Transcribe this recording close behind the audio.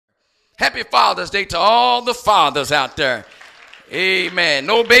Happy Father's Day to all the fathers out there. Amen.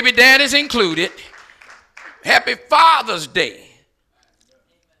 No baby daddies included. Happy Father's Day.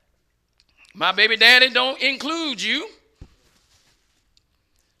 My baby daddy don't include you.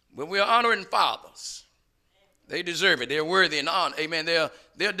 But we're honoring fathers. They deserve it. They're worthy and honor. Amen.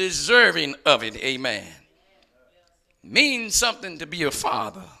 They're deserving of it. Amen. Means something to be a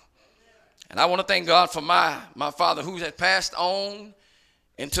father. And I want to thank God for my father who has passed on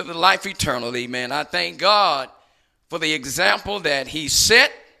into the life eternal. Amen. I thank God for the example that he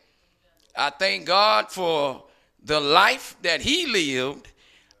set. I thank God for the life that he lived.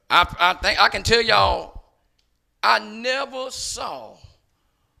 I can tell y'all, I never saw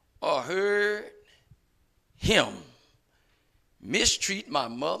or heard him mistreat my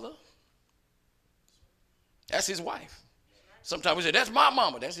mother. That's his wife. Sometimes we say, that's my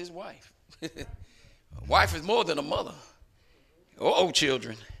mama. That's his wife. A wife is more than a mother. Oh,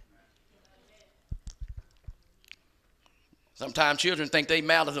 children. Sometimes children think they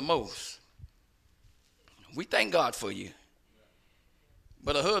matter the most. We thank God for you.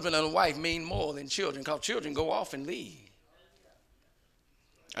 But a husband and a wife mean more than children, because children go off and leave.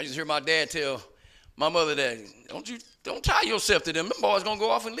 I just heard my dad tell my mother that, don't tie yourself to them. Them boys going to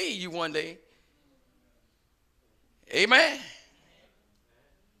go off and leave you one day. Amen.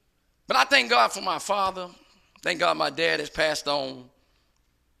 But I thank God for my father. Thank God my dad has passed on.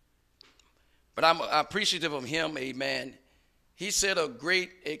 But I'm appreciative of him. Amen. He set a great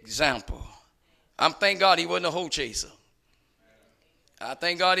example. I'm thank God he wasn't a hoe chaser. I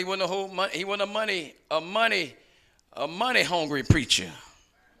thank God he wasn't a money hungry preacher.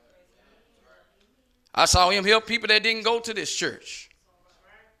 I saw him help people that didn't go to this church.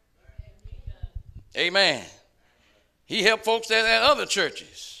 Amen. He helped folks that had other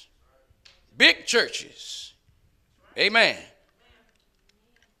churches, big churches. Amen.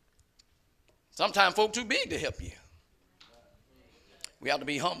 Sometimes folk too big to help you. We have to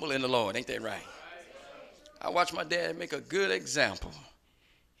be humble in the Lord, ain't that right? I watched my dad make a good example.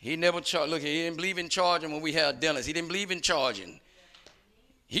 He never charged. Look, he didn't believe in charging when we had dinners. He didn't believe in charging.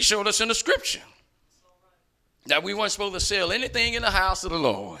 He showed us in the scripture that we weren't supposed to sell anything in the house of the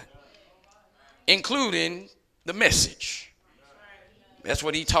Lord, including the message. That's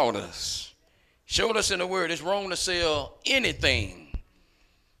what he taught us. Showed us in the word it's wrong to sell anything.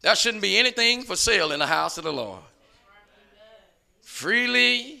 There shouldn't be anything for sale in the house of the Lord.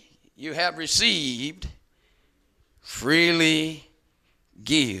 Freely you have received, freely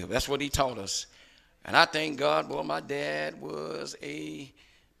give. That's what he taught us. And I thank God, boy, my dad was a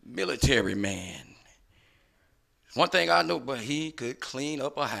military man. One thing I know, but he could clean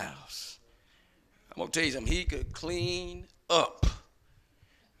up a house. I'm going to tell you something. He could clean up.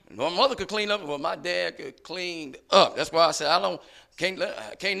 My mother could clean up, but my dad could clean up. That's why I said,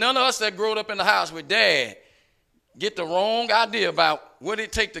 can't none of us that grew up in the house with dad get the wrong idea about what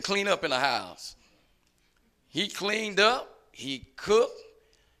it take to clean up in a house. He cleaned up. He cooked.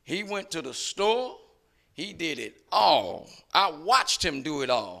 He went to the store. He did it all. I watched him do it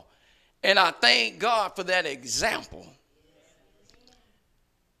all. And I thank God for that example.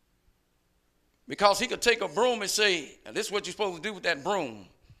 Because he could take a broom and say, this is what you're supposed to do with that broom.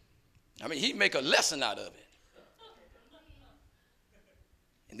 I mean, he'd make a lesson out of it.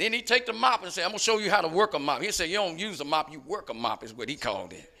 And then he'd take the mop and say, I'm going to show you how to work a mop. He'd say, you don't use a mop, you work a mop is what he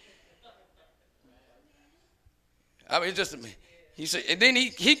called it. I mean, he said, and then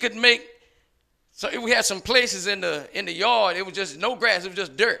he could make, so we had some places in the yard, it was just no grass, it was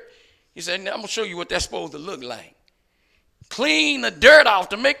just dirt. He said, I'm going to show you what that's supposed to look like. Clean the dirt off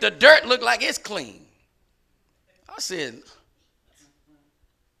to make the dirt look like it's clean. I said,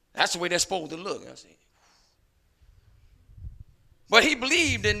 that's the way that's supposed to look. I said, but he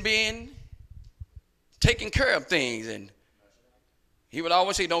believed in being taking care of things. And he would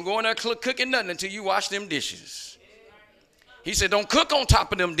always say, don't go in there cooking nothing until you wash them dishes. He said, don't cook on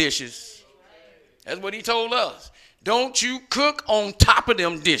top of them dishes. That's what he told us. Don't you cook on top of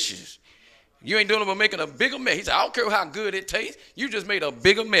them dishes. You ain't doing it but making a bigger mess. He said, I don't care how good it tastes. You just made a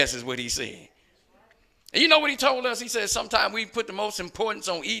bigger mess is what he said. And you know what he told us? He said, sometimes we put the most importance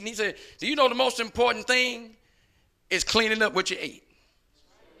on eating. He said, do you know the most important thing is cleaning up what you ate?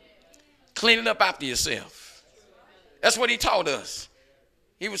 Cleaning up after yourself. That's what he taught us.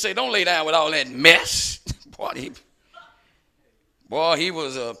 He would say, don't lay down with all that mess.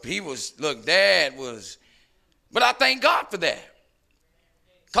 Look, Dad was, but I thank God for that.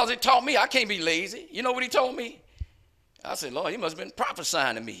 Because it taught me I can't be lazy. You know what he told me? I said, Lord, he must have been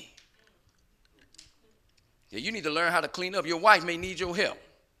prophesying to me. Yeah, you need to learn how to clean up. Your wife may need your help.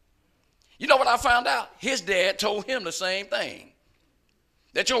 You know what I found out? His dad told him the same thing.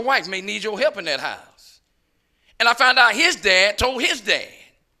 that your wife may need your help in that house. And I found out his dad told his dad.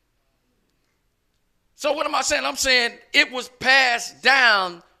 So what am I saying? I'm saying it was passed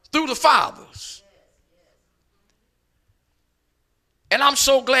down through the fathers. And I'm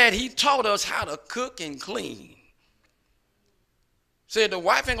so glad he taught us how to cook and clean. Said the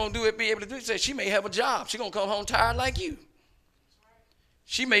wife ain't gonna be able to do it. Said she may have a job. She gonna come home tired like you.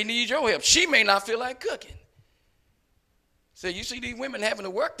 She may need your help. She may not feel like cooking. Said, you see these women having to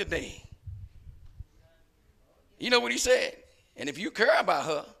work today. You know what he said? And if you care about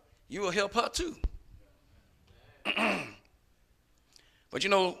her, you will help her too. But you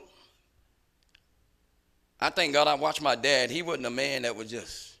know, I thank God I watched my dad. He wasn't a man that was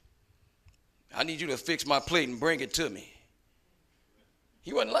just, I need you to fix my plate and bring it to me.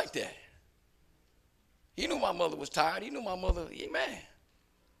 He wasn't like that. He knew my mother was tired. He knew my mother, amen.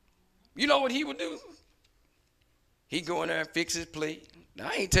 You know what he would do? He'd go in there and fix his plate. Now,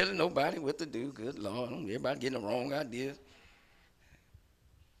 I ain't telling nobody what to do. Good Lord, everybody getting the wrong idea.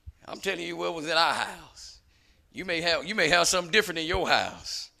 I'm telling you what was in our house. You may have something different in your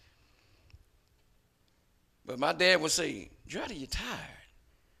house. But my dad would say, Juddy, you're tired.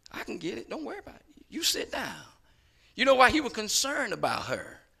 I can get it. Don't worry about it. You sit down. You know why? He was concerned about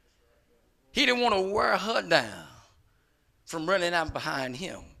her. He didn't want to wear her down from running out behind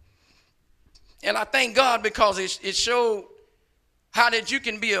him. And I thank God because it showed how that you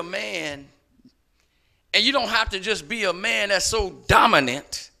can be a man and you don't have to just be a man that's so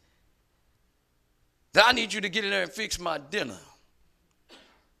dominant that I need you to get in there and fix my dinner.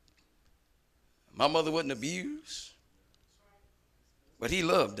 My mother wasn't abused, but he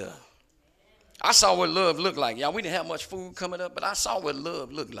loved her. I saw what love looked like. Y'all, we didn't have much food coming up, but I saw what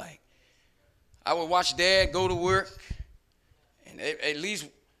love looked like. I would watch Dad go to work, and at least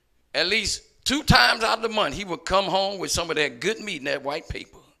 2 times out of the month, he would come home with some of that good meat in that white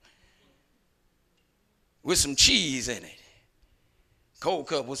paper with some cheese in it. Cold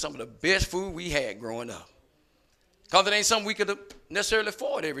cup was some of the best food we had growing up because it ain't something we could necessarily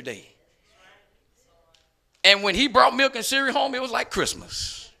afford every day. And when he brought milk and cereal home, it was like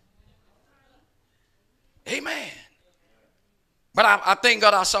Christmas. Amen. But I thank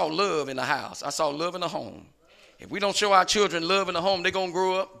God I saw love in the house. I saw love in the home. If we don't show our children love in the home, they're going to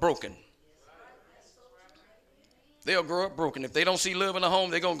grow up broken. They'll grow up broken. If they don't see love in the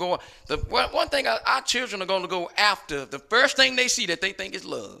home, they're going to go. One thing our children are going to go after, the first thing they see that they think is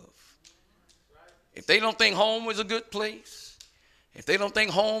love. If they don't think home is a good place, if they don't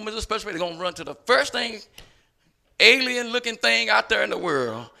think home is a special place, they're going to run to the first thing, alien-looking thing out there in the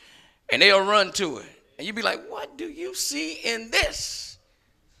world, and they'll run to it. And you'll be like, what do you see in this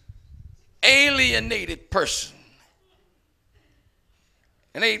alienated person?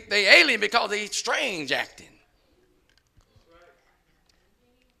 And they alien because they strange acting.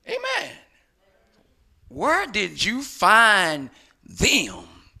 Amen. Where did you find them?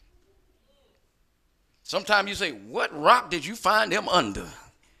 Sometimes you say, what rock did you find them under?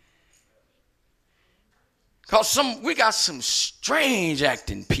 Because we got some strange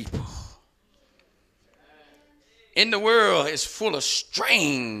acting people. In the world is full of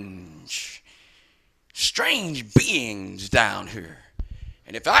strange beings down here.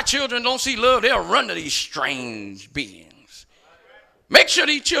 And if our children don't see love, they'll run to these strange beings. Make sure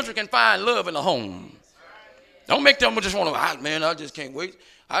these children can find love in the home. Don't make them just want to, man, I just can't wait.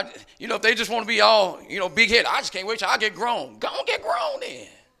 If they just want to be all, big-headed, I just can't wait till I get grown. Go on, get grown then.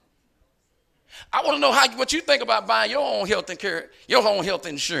 I want to know what you think about buying your own health and care, your own health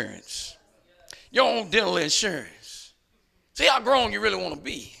insurance, your own dental insurance. See how grown you really want to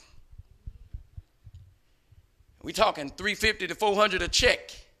be. We talking $350 to $400 a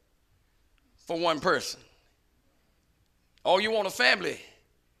check for one person. Oh, you want a family?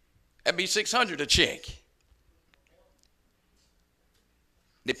 That'd be $600 a check,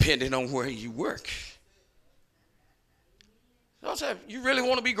 depending on where you work. So I said, you really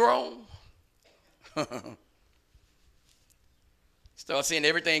want to be grown? Start seeing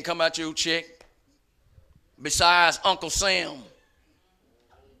everything come out your check besides Uncle Sam.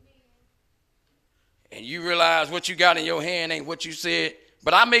 And you realize what you got in your hand ain't what you said,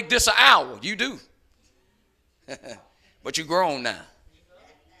 but I make this an hour. You do. But you grown now.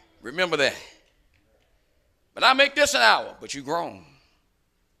 Remember that. But I make this an hour, but you grown.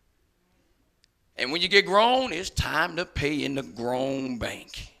 And when you get grown, it's time to pay in the grown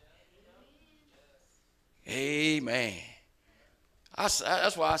bank. Amen.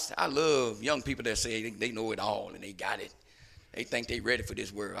 That's why I love young people that say they know it all and they got it. They think they ready for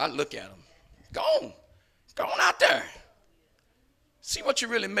this world. I look at them. Go on out there. See what you're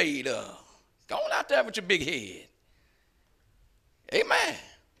really made of. Go on out there with your big head. Amen.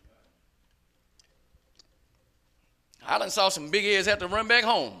 I done saw some big heads have to run back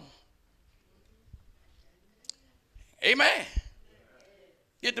home. Amen.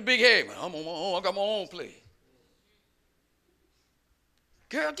 Get the big head. I'm on my own. I got my own place.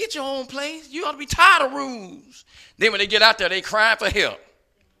 Girl, get your own place. You ought to be tired of rules. Then when they get out there, they cry for help.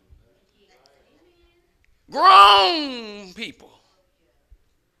 Grown people.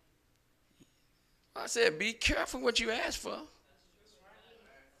 I said, be careful what you ask for.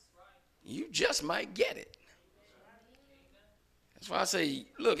 You just might get it. That's why I say,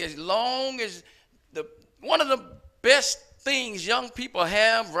 look, as long as one of the best things young people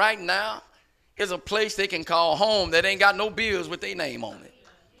have right now is a place they can call home that ain't got no bills with their name on it.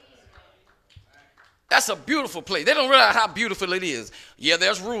 That's a beautiful place. They don't realize how beautiful it is. Yeah,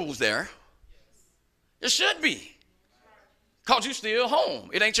 there's rules there. It should be. Because you still home.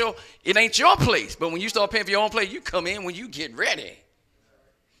 It ain't your place. But when you start paying for your own place, you come in when you get ready.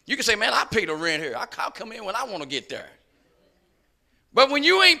 You can say, man, I pay the rent here. I'll come in when I want to get there. But when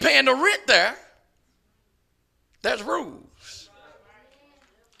you ain't paying the rent there, there's rules.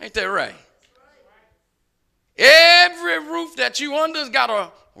 Ain't that right? Every roof that you under's got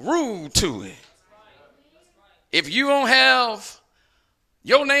a rule to it. If you don't have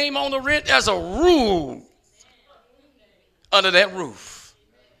your name on the rent, there's a rule under that roof.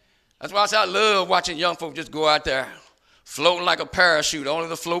 That's why I say I love watching young folk just go out there floating like a parachute, only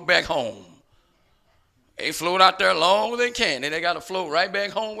to float back home. They float out there as long as they can, and they got to float right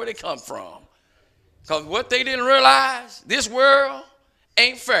back home where they come from. Because what they didn't realize, this world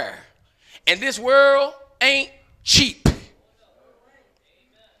ain't fair. And this world ain't cheap.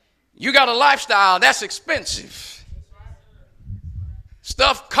 You got a lifestyle that's expensive.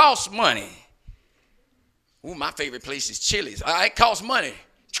 Stuff costs money. Ooh, my favorite place is Chili's. It costs money.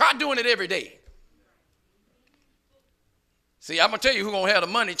 Try doing it every day. See, I'm going to tell you who's going to have the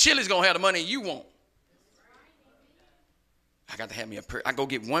money. Chili's going to have the money you won't. I got to have me a pair. I go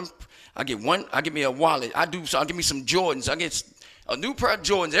get one. I get me a wallet. I'll give me some Jordans. I get a new pair of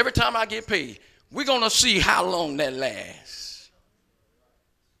Jordans every time I get paid. We're going to see how long that lasts.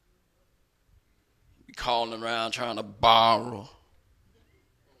 We calling around trying to borrow.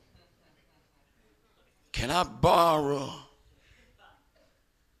 Can I borrow?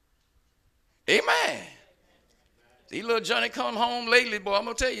 Amen. These little Johnny come home lately, boy, I'm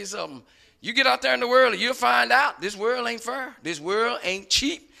going to tell you something. You get out there in the world and you'll find out this world ain't fair. This world ain't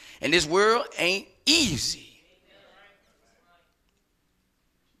cheap. And this world ain't easy.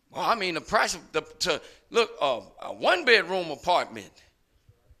 Well, I mean, the price of a one-bedroom apartment.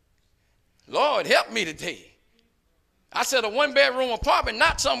 Lord, help me today. I said a one-bedroom apartment,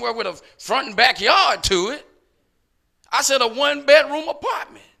 not somewhere with a front and backyard to it. I said a one-bedroom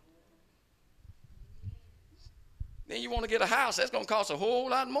apartment. Then you want to get a house, that's going to cost a whole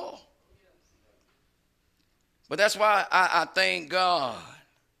lot more. But that's why I thank God.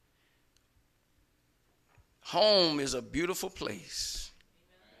 Home is a beautiful place.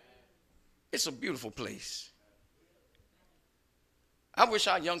 It's a beautiful place. I wish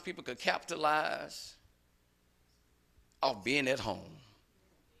our young people could capitalize off being at home.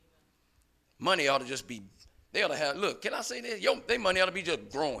 Money ought to just be, they ought to have, look, can I say this? Their money ought to be just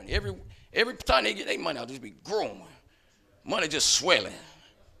growing. Every time they get their money ought to just be growing. Money just swelling.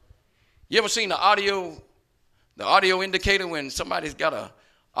 You ever seen the audio indicator when somebody's got a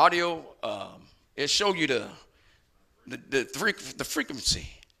audio, it show you the frequency.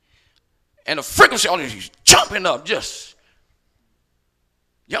 And the frequency ought to be jumping up just.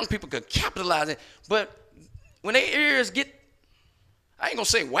 Young people could capitalize it. But when their ears get, I ain't going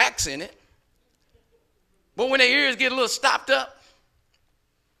to say wax in it, but when their ears get a little stopped up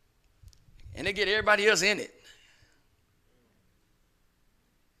and they get everybody else in it,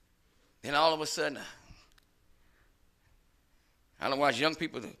 then all of a sudden, I don't watch young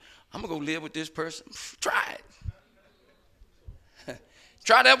people, I'm going to go live with this person. Try it.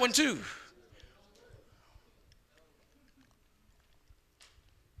 Try that one too.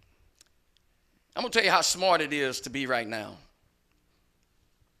 I'm going to tell you how smart it is to be right now.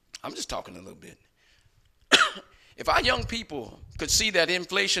 I'm just talking a little bit. If our young people could see that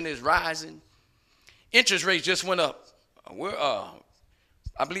inflation is rising, interest rates just went up. We're,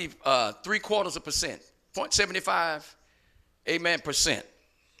 I believe, 0.75%, 0.75, amen, percent.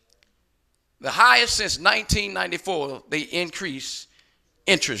 The highest since 1994, they increased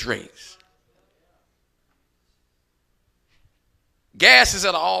interest rates. Gas is at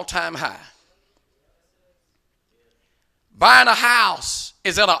an all-time high. Buying a house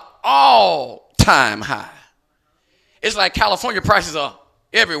is at an all-time high. It's like California prices are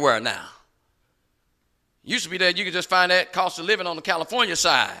everywhere now. Used to be that you could just find that cost of living on the California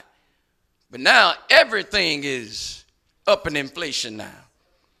side. But now everything is up in inflation now.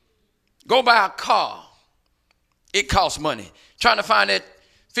 Go buy a car. It costs money. Trying to find that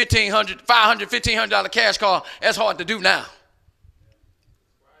 $1,500, $500, $1,500 cash car, that's hard to do now.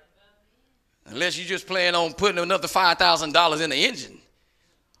 Unless you just plan on putting another $5,000 in the engine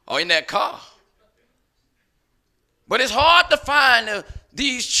or in that car. But it's hard to find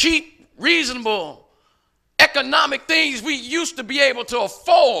these cheap, reasonable, economic things we used to be able to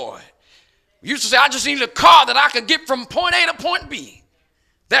afford. We used to say, I just need a car that I could get from point A to point B.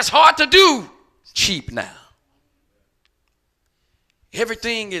 That's hard to do cheap now.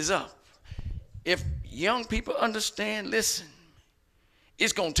 Everything is up. If young people understand, listen,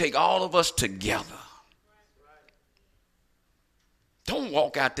 it's going to take all of us together. Don't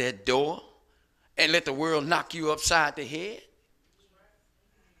walk out that door and let the world knock you upside the head.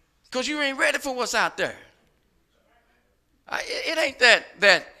 Because you ain't ready for what's out there. It ain't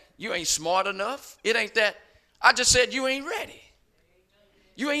that you ain't smart enough. It ain't that. I just said you ain't ready.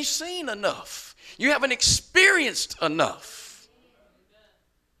 You ain't seen enough. You haven't experienced enough.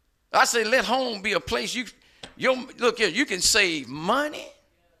 I say let home be a place look here, you can save money.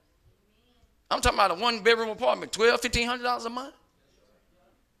 I'm talking about a one-bedroom apartment, $1,200, $1,500 a month.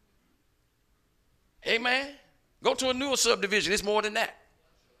 Amen. Go to a newer subdivision, it's more than that.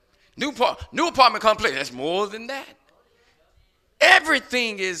 New apartment complex, that's more than that.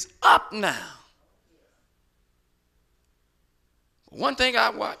 Everything is up now. One thing I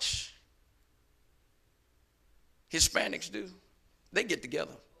watch Hispanics do, they get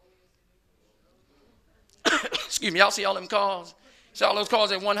together. Excuse me, y'all see all them cars? See all those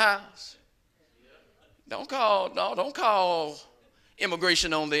cars at one house? Don't call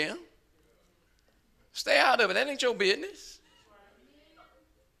immigration on them. Stay out of it. That ain't your business.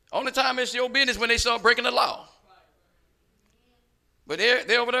 Only time it's your business when they start breaking the law. But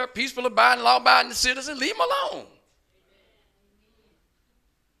they're over there, peaceful, abiding, law-abiding citizens. Leave them alone.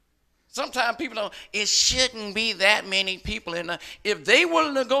 Sometimes people don't. It shouldn't be that many people in there. If they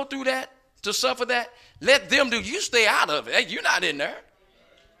willing to go through that, to suffer that, let them do. You stay out of it. Hey, you're not in there.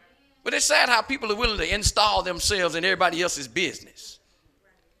 But it's sad how people are willing to install themselves in everybody else's business.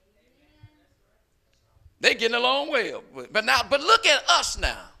 They're getting along well. But look at us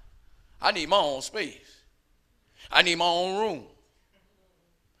now. I need my own space. I need my own room.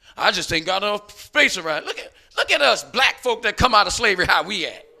 I just ain't got enough space around. Look at us black folk that come out of slavery, how we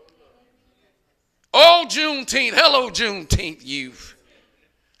at. Oh, Juneteenth. Hello, Juneteenth youth.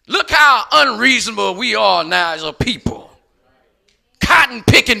 Look how unreasonable we are now as a people.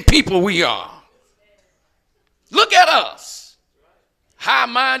 Cotton-picking people we are. Look at us.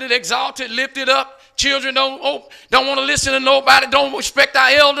 High-minded, exalted, lifted up. Children don't want to listen to nobody. Don't respect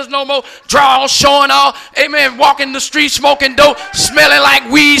our elders no more. Draw, showing off. Amen. Walking the street, smoking dope, smelling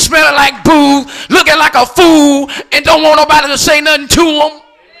like weed, smelling like booze, looking like a fool, and don't want nobody to say nothing to them.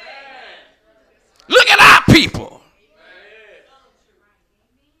 Look at our people.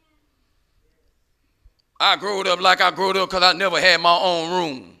 I grew up like I grew up because I never had my own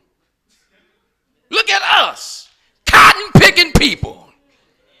room. Look at us. Cotton-picking people.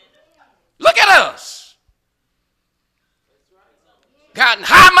 Look at us. Gotten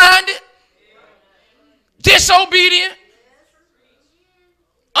high-minded, disobedient,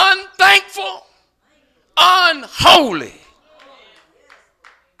 unthankful, unholy.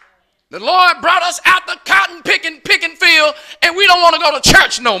 The Lord brought us out the cotton-picking field, and we don't want to go to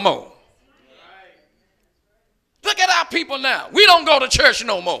church no more. Look at our people now. We don't go to church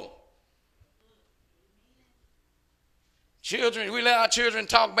no more. Children, we let our children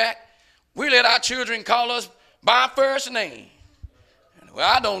talk back. We let our children call us by our first name. Well,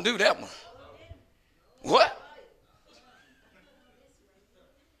 I don't do that one. What?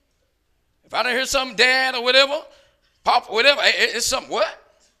 If I don't hear something, dad or whatever, pop, whatever, it's something, what?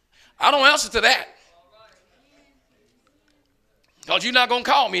 I don't answer to that. Because you're not going to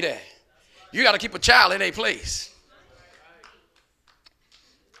call me that. You got to keep a child in their place.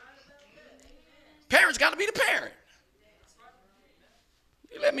 Parents got to be the parent.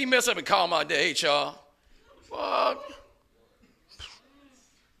 You let me mess up and call my dad, HR. Fuck.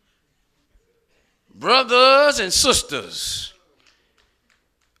 Brothers and sisters,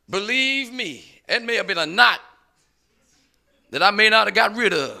 believe me, that may have been a knot that I may not have got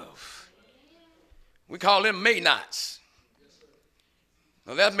rid of. We call them may nots.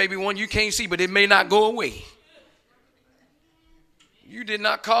 Now that may be one you can't see, but it may not go away. You did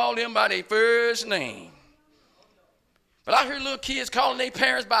not call them by their first name. But I hear little kids calling their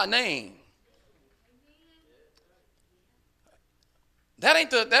parents by name. That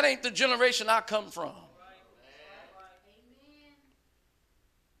ain't the generation I come from.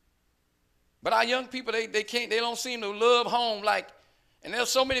 But our young people, they don't seem to love home like, and there's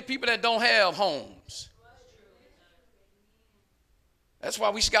so many people that don't have homes. That's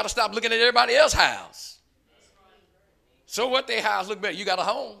why we got to stop looking at everybody else's house. So what their house look better? You got a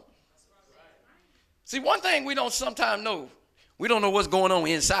home. See, one thing we don't sometimes know, we don't know what's going on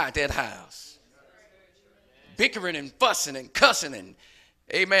inside that house. Bickering and fussing and cussing and,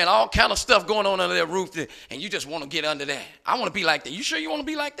 amen, all kind of stuff going on under that roof, and you just want to get under that. I want to be like that. You sure you want to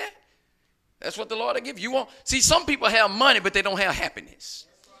be like that? That's what the Lord will give you. See, some people have money, but they don't have happiness.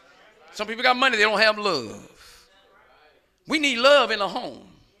 Some people got money, they don't have love. We need love in the home.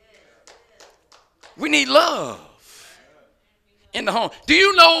 We need love in the home. Do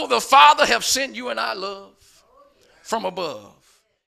you know the Father have sent you and I love from above?